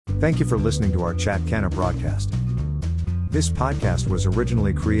Thank you for listening to our Chat Canna broadcast. This podcast was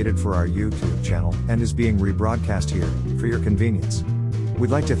originally created for our YouTube channel and is being rebroadcast here for your convenience.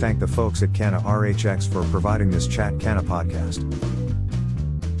 We'd like to thank the folks at Canna RHX for providing this Chat Canna podcast.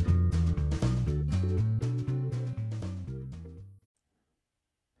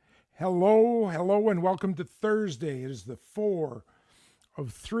 Hello, and welcome to Thursday. It is the 4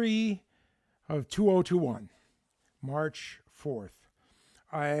 of 3 of 2021, March 4th.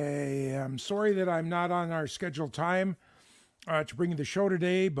 I am sorry that I'm not on our scheduled time to bring you the show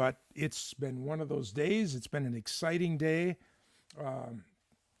today, but it's been one of those days. It's been an exciting day.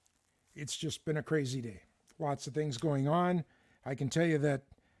 It's just been a crazy day. Lots of things going on. I can tell you that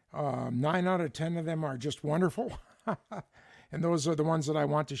 9 out of 10 of them are just wonderful. And those are the ones that I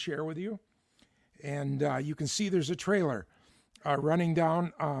want to share with you. And you can see there's a trailer running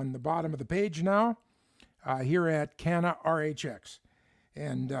down on the bottom of the page now here at Canna RHX.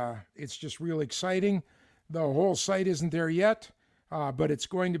 And it's just real exciting. The whole site isn't there yet, but it's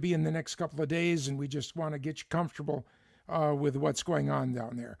going to be in the next couple of days, and we just want to get you comfortable with what's going on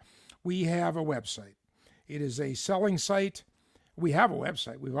down there. We have a website. It is a selling site. We have a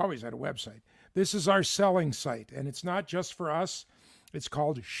website. We've always had a website. This is our selling site, and it's not just for us. It's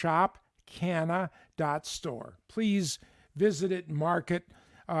called shopcanna.store. Please visit it and mark it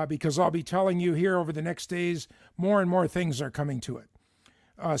because I'll be telling you here over the next days, more and more things are coming to it.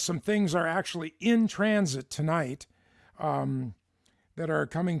 Some things are actually in transit tonight that are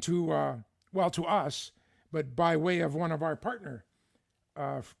coming to us, but by way of one of our partner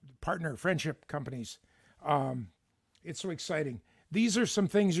friendship companies. It's so exciting. These are some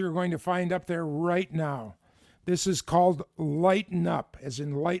things you're going to find up there right now. This is called Lighten Up, as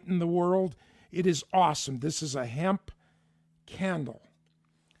in lighten the world. It is awesome. This is a hemp candle,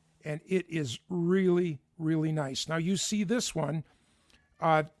 and it is really, really nice. Now you see this one.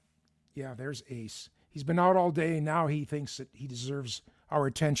 There's Ace. He's been out all day. Now he thinks that he deserves our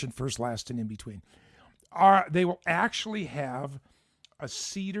attention, first, last, and in between. They will actually have a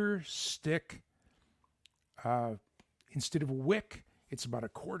cedar stick instead of a wick. It's about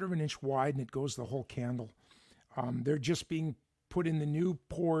 1/4 of an inch wide, and it goes the whole candle. They're just being put in the new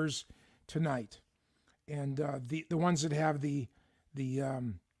pours tonight, and the ones that have the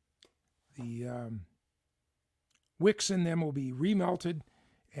wicks in them will be remelted,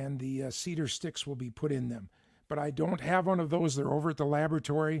 and the cedar sticks will be put in them. But I don't have one of those. They're over at the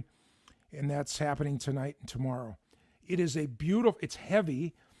laboratory, and that's happening tonight and tomorrow. It is a beautiful, it's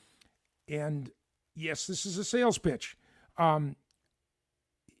heavy, and yes, this is a sales pitch. If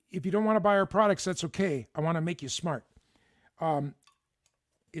you don't want to buy our products, that's okay. I want to make you smart.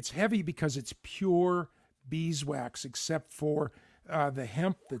 It's heavy because it's pure beeswax, except for the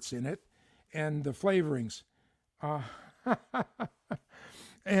hemp that's in it and the flavorings.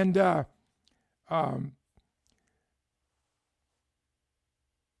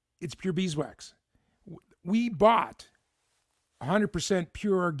 It's pure beeswax. We bought 100%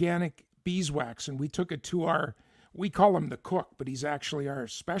 pure organic beeswax, and we took it to we call him the cook, but he's actually our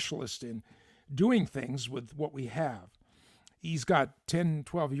specialist in doing things with what we have. He's got 10,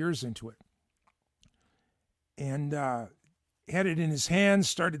 12 years into it. And had it in his hands,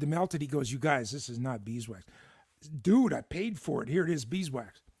 started to melt it. He goes, "You guys, this is not beeswax." "Dude, I paid for it. Here it is,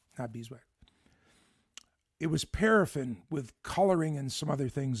 beeswax." Not beeswax. It was paraffin with coloring and some other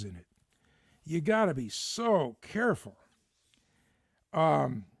things in it. You got to be so careful.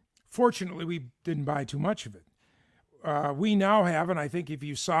 Fortunately, we didn't buy too much of it. We now have, and I think if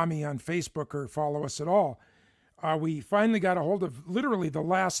you saw me on Facebook or follow us at all, we finally got a hold of literally the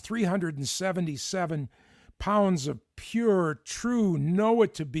last 377 pounds of pure, true, know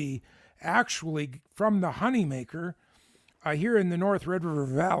it to be, actually from the honeymaker here in the North Red River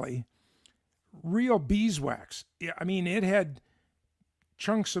Valley, real beeswax. I mean, it had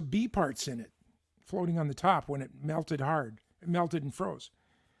chunks of bee parts in it floating on the top when it melted hard. It melted and froze.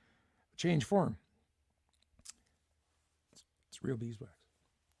 Changed form. It's real beeswax.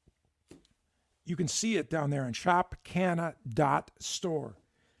 You can see it down there on shopcanna.store.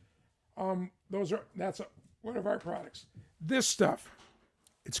 That's one of our products. This stuff,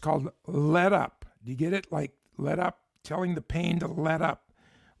 it's called Let Up. Do you get it? Like let up, telling the pain to let up,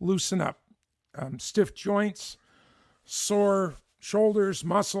 loosen up. Stiff joints, sore shoulders,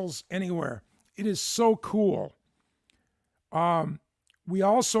 muscles, anywhere. It is so cool.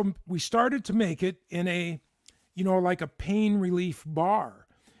 We started to make it in a, like a pain relief bar.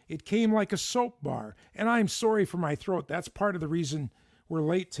 It came like a soap bar. And I'm sorry for my throat. That's part of the reason we're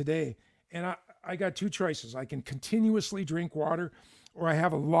late today. And I got two choices. I can continuously drink water, or I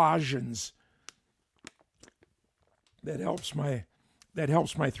have a lozenge that helps my that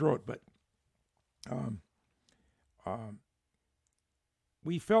helps my throat. But um, um,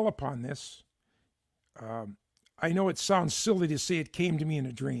 we fell upon this. I know it sounds silly to say it came to me in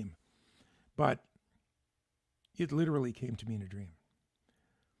a dream, but it literally came to me in a dream.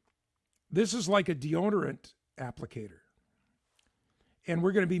 This is like a deodorant applicator. And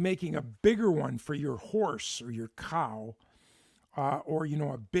we're going to be making a bigger one for your horse or your cow, or,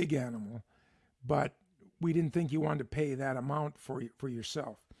 a big animal. But we didn't think you wanted to pay that amount for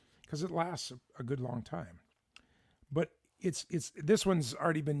yourself because it lasts a good long time. But this one's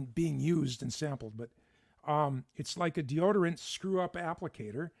already been being used and sampled, but it's like a deodorant screw-up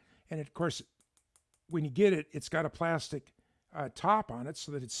applicator. And of course, when you get it, it's got a plastic top on it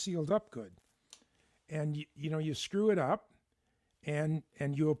so that it's sealed up good. And you screw it up and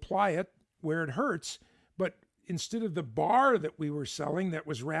you apply it where it hurts. But instead of the bar that we were selling that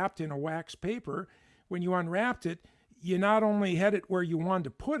was wrapped in a wax paper, when you unwrapped it, you not only had it where you wanted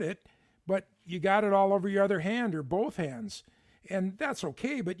to put it, but you got it all over your other hand or both hands. And that's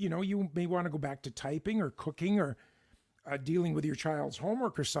okay, but you may want to go back to typing or cooking or dealing with your child's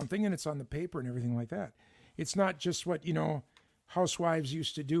homework or something, and it's on the paper and everything like that. It's not just what, housewives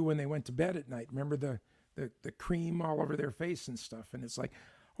used to do when they went to bed at night. Remember the cream all over their face and stuff. And it's like,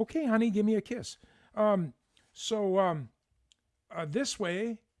 okay, honey, give me a kiss. This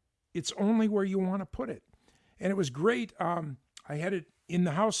way, it's only where you want to put it. And it was great. I had it in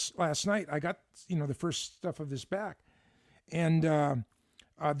the house last night. I got, the first stuff of this back. And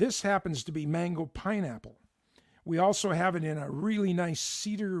this happens to be mango pineapple. We also have it in a really nice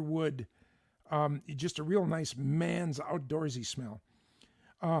cedar wood, just a real nice man's outdoorsy smell.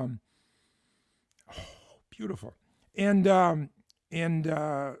 Beautiful. But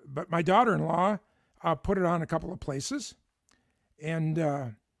my daughter-in-law put it on a couple of places. And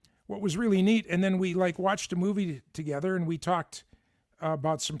what was really neat, and then we watched a movie together and we talked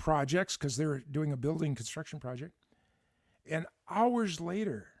about some projects because they were doing a building construction project. And hours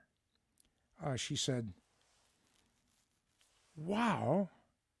later, she said, "Wow,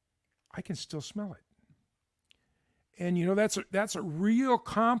 I can still smell it." And that's a real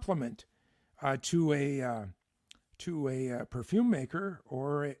compliment to a perfume maker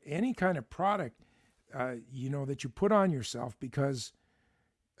or any kind of product that you put on yourself, because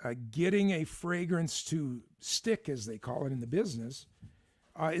getting a fragrance to stick, as they call it in the business,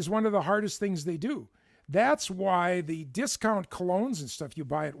 is one of the hardest things they do. That's why the discount colognes and stuff you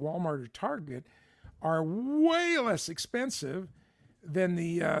buy at Walmart or Target are way less expensive than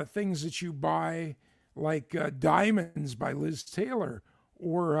the things that you buy, like Diamonds by Liz Taylor,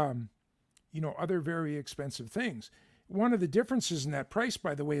 or other very expensive things. One of the differences in that price,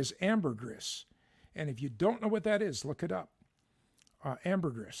 by the way, is ambergris. And if you don't know what that is, look it up.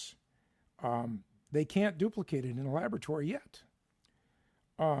 Ambergris. They can't duplicate it in a laboratory yet.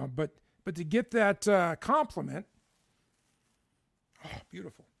 But to get that compliment,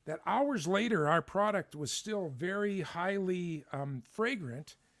 beautiful. That hours later, our product was still very highly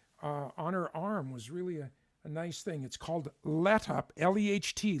fragrant on her arm. Was really a nice thing. It's called Let Up,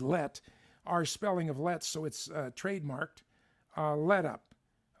 L-E-H-T, Let, our spelling of Let, so it's trademarked. Let Up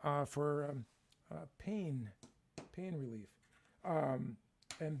for pain relief.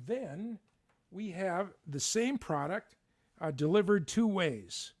 And then we have the same product delivered two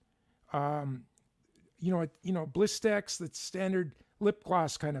ways. Blistex, that's standard lip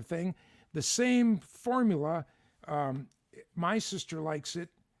gloss kind of thing. The same formula. My sister likes it.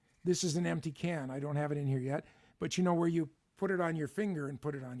 This is an empty can. I don't have it in here yet. But where you put it on your finger and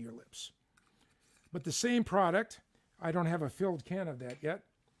put it on your lips. But the same product, I don't have a filled can of that yet,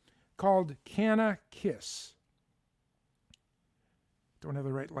 called Canna Kiss. Don't have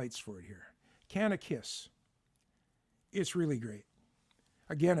the right lights for it here. Canna Kiss. It's really great.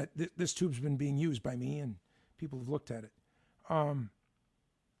 Again, this tube's been being used by me, and people have looked at it.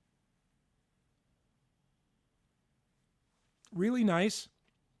 Really nice.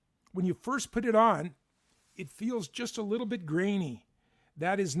 When you first put it on, it feels just a little bit grainy.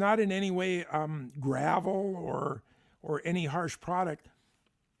 That is not in any way gravel or any harsh product.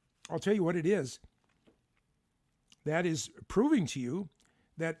 I'll tell you what it is. That is proving to you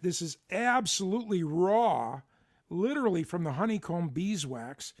that this is absolutely raw, literally from the honeycomb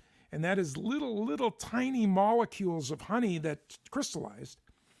beeswax, and that is little tiny molecules of honey that crystallized.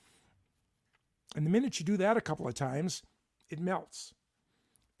 And the minute you do that a couple of times, it melts.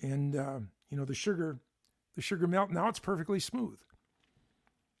 And the sugar melt. Now it's perfectly smooth.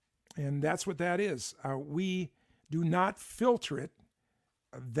 And that's what that is. We do not filter it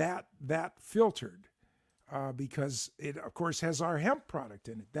that filtered because it, of course, has our hemp product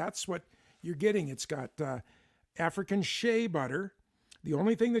in it. That's what you're getting. It's got African shea butter, The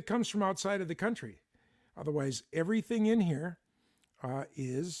only thing that comes from outside of the country. Otherwise, everything in here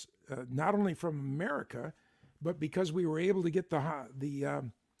is not only from America, but because we were able to get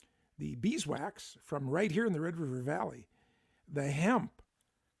the beeswax from right here in the Red River Valley, the hemp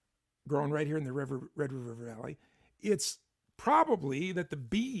grown right here in the Red River Valley, it's probably that the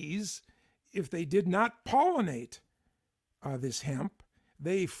bees, if they did not pollinate this hemp,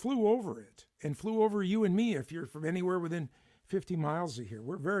 they flew over it and flew over you and me if you're from anywhere within 50 miles of here.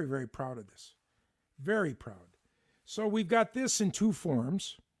 We're very, very proud of this. Very proud. So we've got this in two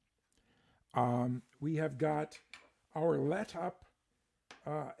forms. We have got our Let Up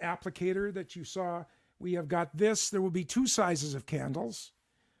applicator that you saw. We have got this. There will be two sizes of candles.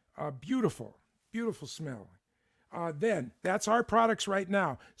 Beautiful, beautiful smell. Then, that's our products right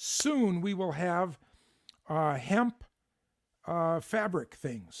now. Soon we will have hemp fabric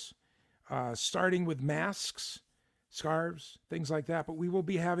things, starting with masks, scarves, things like that. But we will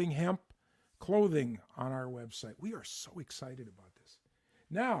be having hemp clothing on our website. We are so excited about this.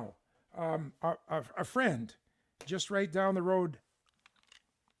 Now, a friend just right down the road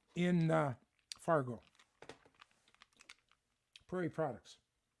in Fargo, Prairie Products.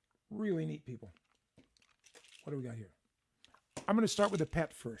 Really neat people. What do we got here? I'm going to start with the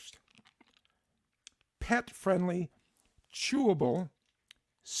pet first. Pet-friendly, chewable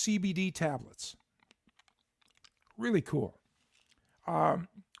CBD tablets. Really cool.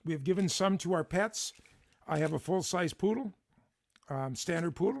 We have given some to our pets. I have a full-size poodle,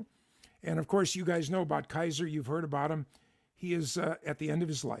 standard poodle. And, of course, you guys know about Kaiser. You've heard about him. He is at the end of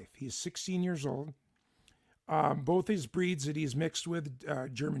his life. He is 16 years old. Both his breeds that he's mixed with,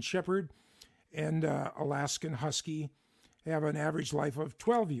 German Shepherd and Alaskan Husky, have an average life of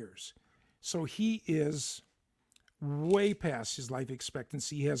 12 years. So he is way past his life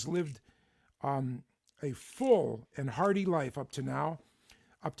expectancy. He has lived a full and hearty life up to now.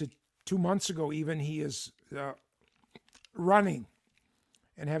 Up to 2 months ago even, he is running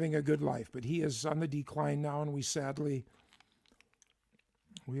and having a good life. But he is on the decline now, and we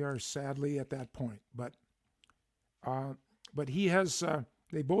are sadly at that point. But he has,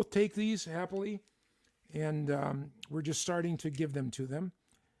 they both take these happily, and we're just starting to give them to them.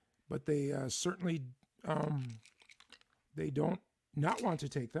 But they certainly, they don't not want to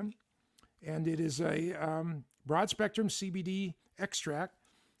take them. And it is a broad spectrum CBD extract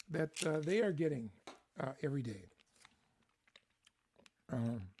that they are getting every day.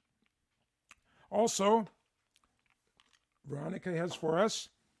 Also, Veronica has for us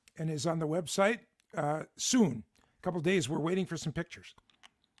and is on the website soon. A couple days, we're waiting for some pictures.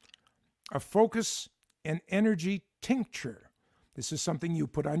 A focus and energy tincture. This is something you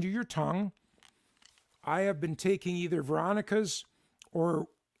put under your tongue. I have been taking either Veronica's or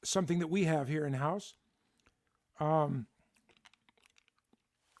something that we have here in house for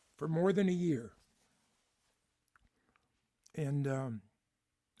more than a year. And I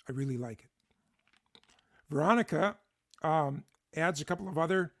really like it. Veronica adds a couple of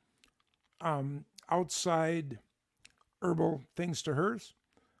other outside herbal things to hers.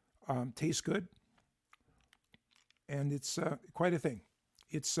 Tastes good. And it's quite a thing.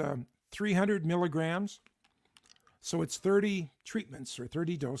 It's 300 milligrams. So it's 30 treatments or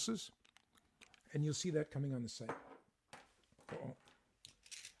 30 doses. And you'll see that coming on the site.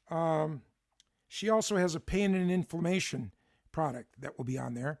 She also has a pain and inflammation product that will be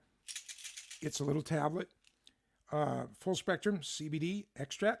on there. It's a little tablet. Full spectrum CBD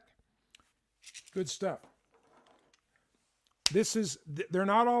extract. Good stuff. They're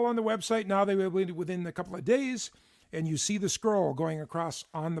not all on the website now. They will be within a couple of days. And you see the scroll going across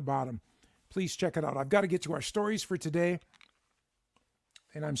on the bottom. Please check it out. I've got to get to our stories for today.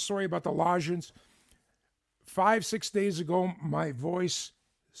 And I'm sorry about the lozenges. 5-6 days ago, my voice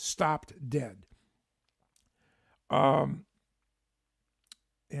stopped dead. And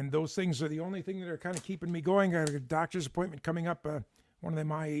those things are the only thing that are kind of keeping me going. I got a doctor's appointment coming up. One of them,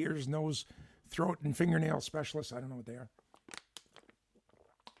 my ears, nose, throat, and fingernail specialists. I don't know what they are.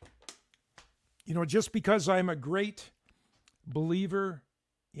 You know, just because I'm a great believer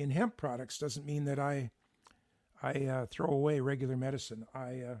in hemp products doesn't mean that I throw away regular medicine.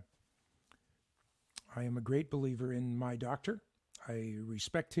 I am a great believer in my doctor. I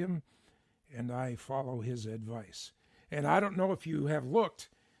respect him, and I follow his advice. And I don't know if you have looked,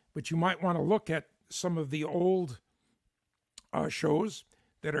 but you might want to look at some of the old shows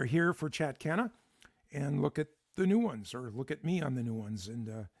that are here for Chat Canna, and look at the new ones, or look at me on the new ones,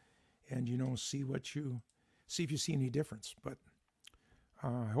 and you know, see if you see any difference. But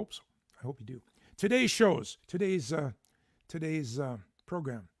I hope so. I hope you do. Today's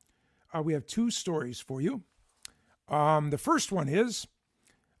program. We have two stories for you. The first one is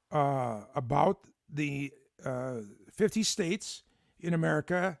about the 50 states in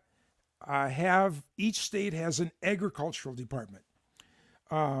America each state has an agricultural department.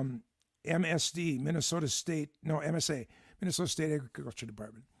 MSD, Minnesota State Agriculture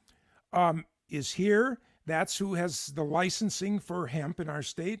Department, is here. That's who has the licensing for hemp in our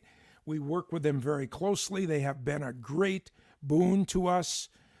state. We work with them very closely. They have been a great boon to us.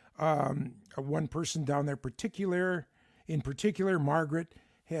 One person down there in particular, Margaret,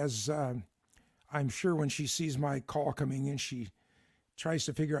 has, I'm sure when she sees my call coming in, she tries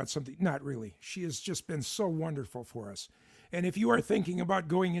to figure out something. Not really. She has just been so wonderful for us. And if you are thinking about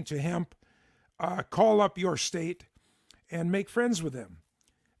going into hemp, call up your state and make friends with them.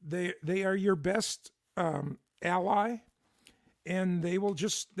 They are your best ally, and they'll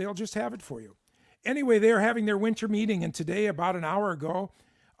just have it for you. Anyway, they are having their winter meeting, and today, about an hour ago,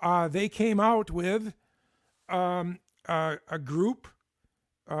 they came out with a group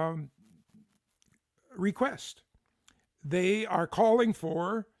request. They are calling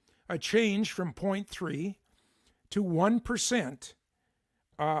for a change from 0.3 to 1%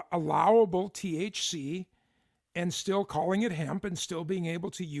 allowable THC, and still calling it hemp and still being able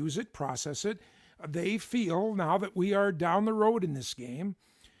to use it, process it. They feel, now that we are down the road in this game,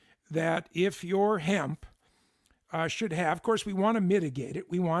 that if your hemp should have, of course, we want to mitigate it,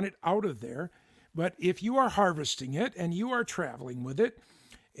 we want it out of there, but if you are harvesting it and you are traveling with it,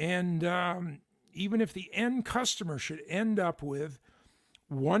 and even if the end customer should end up with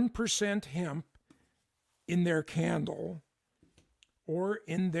 1% hemp in their candle, or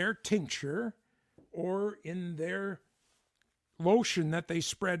in their tincture, or in their lotion that they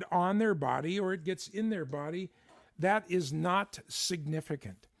spread on their body, or it gets in their body, that is not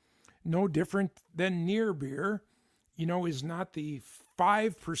significant. No different than near beer, is not the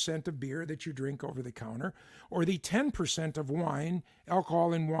 5% of beer that you drink over the counter, or the 10% of wine,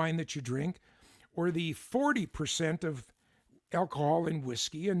 alcohol in wine that you drink, or the 40% of alcohol in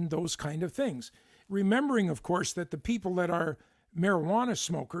whiskey, and those kind of things. Remembering, of course, that the people that are marijuana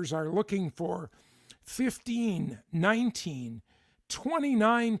smokers are looking for 15, 19,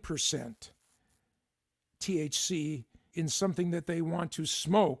 29% THC in something that they want to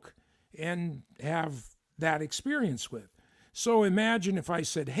smoke and have that experience with. So imagine if I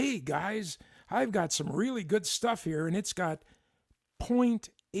said, hey guys, I've got some really good stuff here, and it's got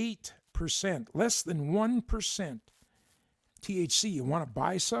 0.8%, less than 1% THC. You want to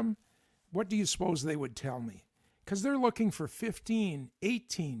buy some? What do you suppose they would tell me? Because they're looking for 15,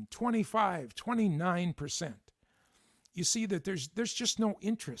 18, 25, 29%. You see that there's just no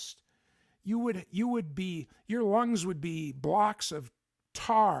interest. Your lungs would be blocks of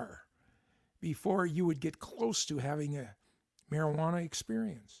tar before you would get close to having a marijuana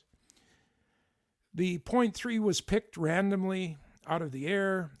experience. The 0.3 was picked randomly out of the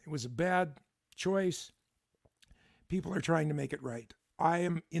air. It was a bad choice. People are trying to make it right. I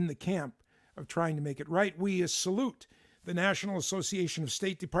am in the camp of trying to make it right. We salute the National Association of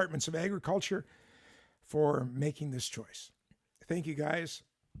State Departments of Agriculture for making this choice. Thank you, guys.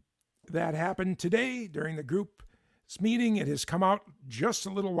 That happened today during the group's meeting. It has come out just a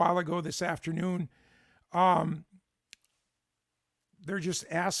little while ago this afternoon. They're just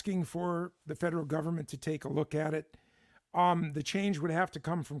asking for the federal government to take a look at it. The change would have to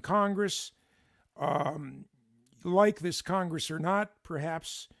come from Congress. Like this Congress or not,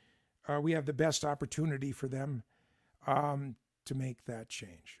 perhaps we have the best opportunity for them to make that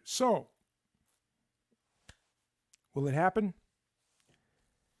change. So, will it happen?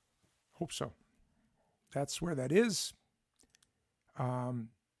 Hope so. That's where that is.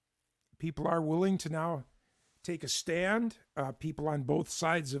 People are willing to now take a stand. People on both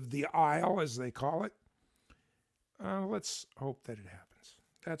sides of the aisle, as they call it. Let's hope that it happens.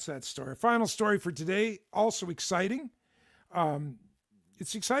 That's that story. Final story for today, also exciting.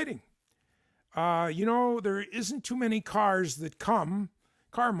 It's exciting. There isn't too many car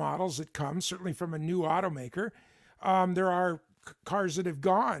models that come, certainly from a new automaker. There are cars that have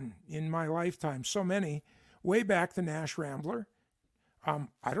gone in my lifetime, so many. Way back, the Nash Rambler.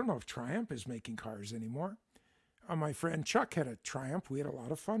 I don't know if Triumph is making cars anymore. My friend Chuck had a Triumph. We had a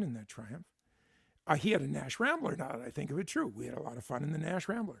lot of fun in that Triumph. He had a Nash Rambler, now that I think of it true. We had a lot of fun in the Nash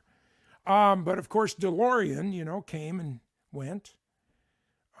Rambler. But of course, DeLorean, came and went.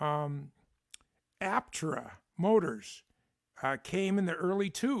 Aptra Motors came in the early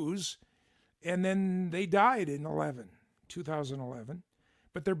 2000s, and then they died in 2011.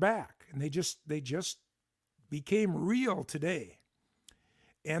 But they're back, and they just became real today.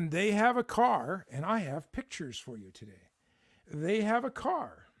 And they have a car, and I have pictures for you today. They have a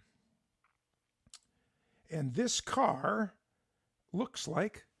car. And this car looks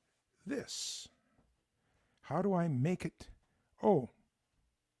like this. How do I make it? Oh,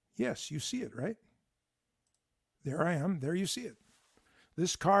 yes, you see it, right? There I am. There you see it.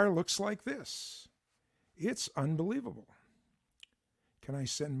 This car looks like this. It's unbelievable. Can I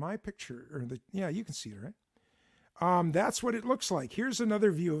send my picture? Yeah, you can see it, right? That's what it looks like. Here's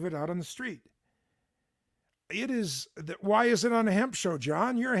another view of it out on the street. It is. Why is it on a hemp show,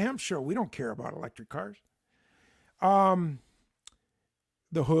 John? You're a hemp show. We don't care about electric cars.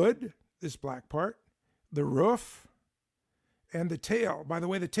 The hood, this black part, the roof, and the tail. By the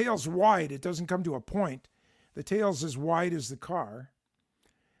way, the tail's wide. It doesn't come to a point. The tail's as wide as the car.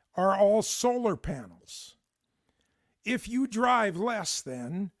 Are all solar panels. If you drive less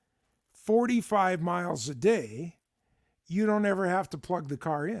than 45 miles a day, you don't ever have to plug the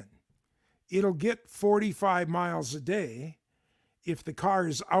car in. It'll get 45 miles a day if the car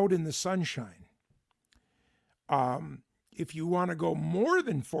is out in the sunshine. If you want to go more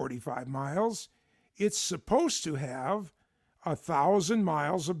than 45 miles, it's supposed to have 1,000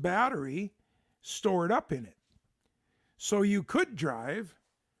 miles of battery stored up in it. So you could drive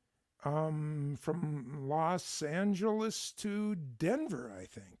from Los Angeles to Denver, I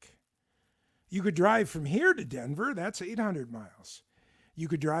think. You could drive from here to Denver. That's 800 miles. You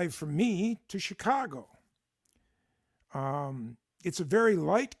could drive from me to Chicago. It's a very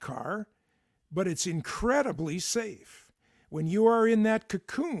light car, but it's incredibly safe. When you are in that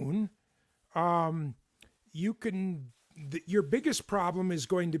cocoon, your biggest problem is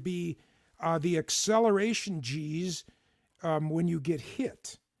going to be the acceleration G's when you get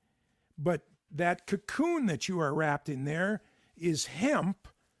hit. But that cocoon that you are wrapped in there is hemp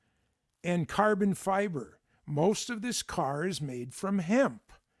and carbon fiber. Most of this car is made from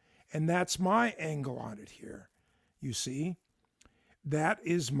hemp. And that's my angle on it here. You see? That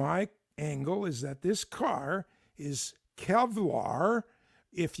is my angle, is that this car is Kevlar.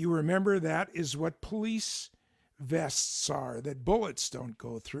 If you remember, that is what police vests are, that bullets don't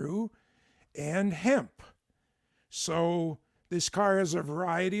go through, and hemp. So this car has a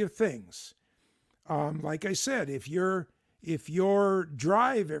variety of things. Like I said, if your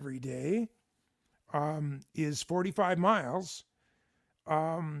drive every day is 45 miles,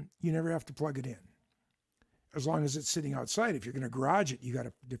 you never have to plug it in. As long as it's sitting outside. If you're going to garage it, you got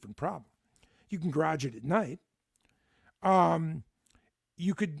a different problem. You can garage it at night.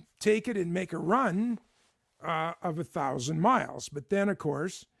 You could take it and make a run of 1,000 miles. But then, of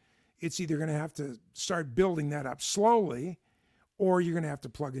course, it's either going to have to start building that up slowly, or you're going to have to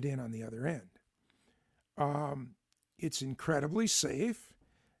plug it in on the other end. It's incredibly safe.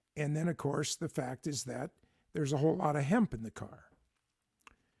 And then, of course, the fact is that there's a whole lot of hemp in the car.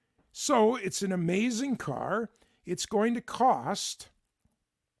 So it's an amazing car. It's going to cost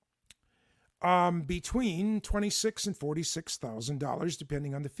between $26,000 and $46,000,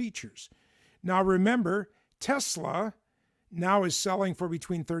 depending on the features. Now, remember, Tesla now is selling for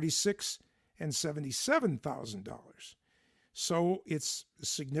between $36,000 and $77,000. So it's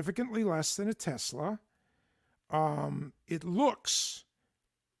significantly less than a Tesla. It looks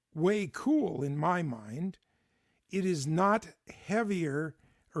way cool in my mind. It is not heavier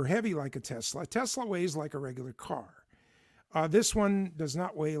or heavy like a Tesla. A Tesla weighs like a regular car. This one does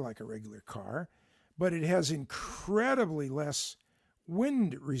not weigh like a regular car, but it has incredibly less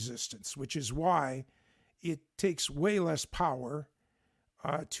wind resistance, which is why it takes way less power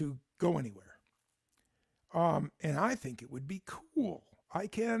to go anywhere. And I think it would be cool. I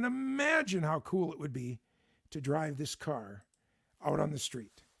can imagine how cool it would be to drive this car out on the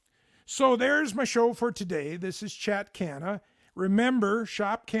street. So there's my show for today. This is Chat Canna. Remember,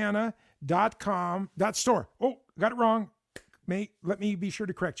 shopcanna.com.store. Oh, got it wrong. Let me be sure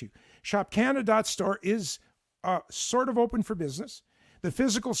to correct you. Shopcanna.store is sort of open for business. The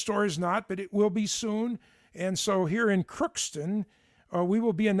physical store is not, but it will be soon. And so here in Crookston, we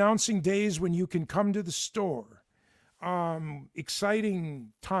will be announcing days when you can come to the store.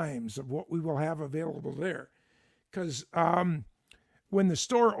 Exciting times of what we will have available there. Because when the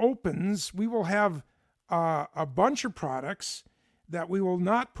store opens, we will have a bunch of products that we will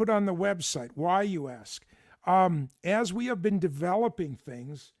not put on the website. Why, you ask? As we have been developing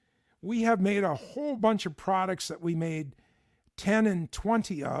things, we have made a whole bunch of products that we made 10 and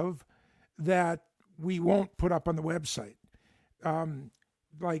 20 of that we won't put up on the website.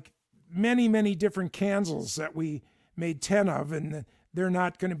 Like many, many different candles that we made 10 of, and they're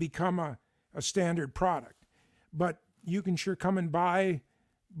not going to become a standard product. But you can sure come and buy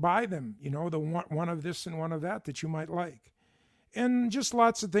them, the one of this and one of that you might like. And just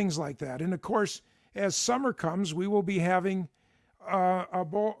lots of things like that. And of course, as summer comes, we will be having a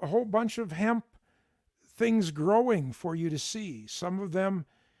whole bunch of hemp things growing for you to see. Some of them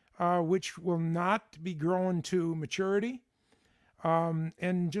which will not be grown to maturity,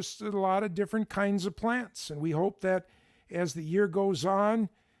 and just a lot of different kinds of plants. And we hope that as the year goes on,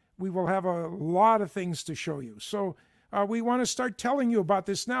 we will have a lot of things to show you. So we want to start telling you about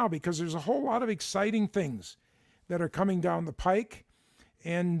this now, because there's a whole lot of exciting things that are coming down the pike.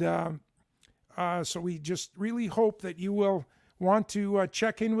 And so we just really hope that you will want to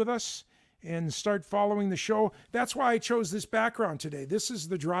check in with us and start following the show. That's why I chose this background today. This is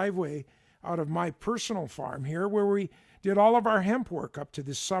the driveway out of my personal farm here, where we did all of our hemp work up to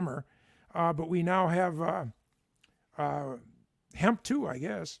this summer. But we now have hemp too, I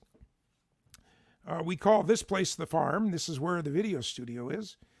guess. We call this place the farm. This is where the video studio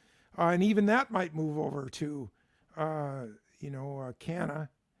is. And even that might move over to, Canna,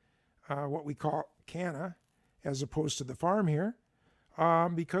 what we call Canna, as opposed to the farm here,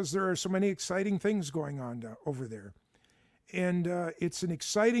 because there are so many exciting things going on over there. And it's an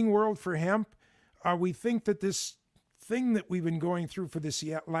exciting world for hemp. We think that this thing that we've been going through for this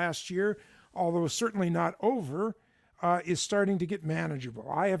last year, although certainly not over, is starting to get manageable.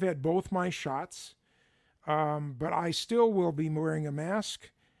 I have had both my shots, but I still will be wearing a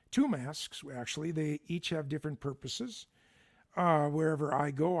mask, 2 masks actually. They each have different purposes. Wherever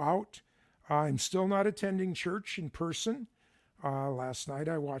I go out, I'm still not attending church in person. Last night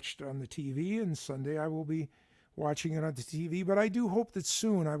I watched on the TV, and Sunday I will be watching it on the TV. But I do hope that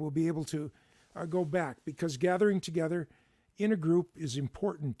soon I will be able to go back, because gathering together in a group is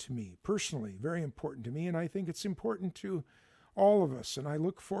important to me, personally, very important to me. And I think it's important to all of us. And I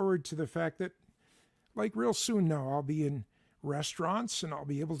look forward to the fact that, like real soon now, I'll be in restaurants and I'll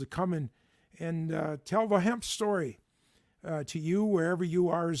be able to come and tell the hemp story to you wherever you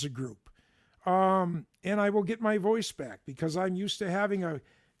are as a group. And I will get my voice back, because I'm used to having a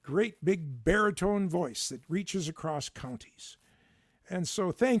great big baritone voice that reaches across counties. And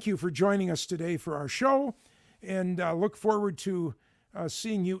so thank you for joining us today for our show, and look forward to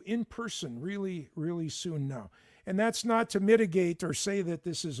seeing you in person really, really soon now. And that's not to mitigate or say that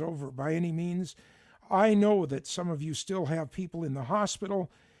this is over by any means. I know that some of you still have people in the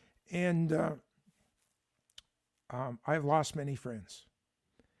hospital, and I've lost many friends.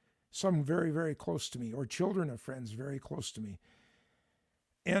 Some very, very close to me, or children of friends very close to me.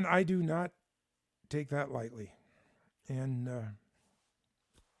 And I do not take that lightly. And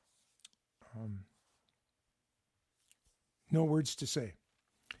no words to say.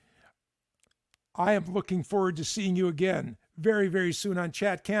 I am looking forward to seeing you again very, very soon on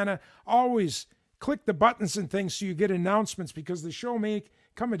Chat Canna. Always click the buttons and things so you get announcements, because the show may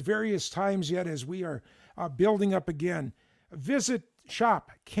come at various times yet as we are building up again. Visit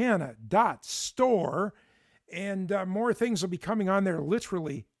shopcanna.store, and more things will be coming on there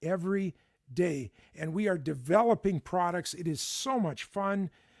literally every day. And we are developing products. It is so much fun.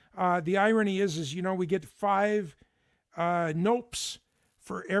 The irony is, we get 5 nopes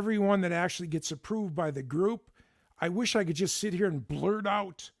for everyone that actually gets approved by the group. I wish I could just sit here and blurt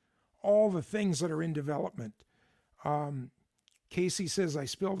out all the things that are in development. Casey says I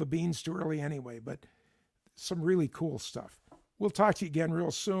spilled the beans too early anyway, but some really cool stuff. We'll talk to you again real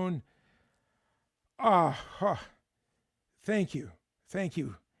soon. Thank you. Thank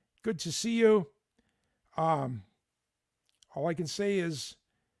you. Good to see you. All I can say is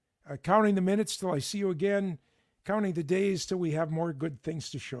counting the minutes till I see you again, counting the days till we have more good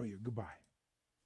things to show you. Goodbye.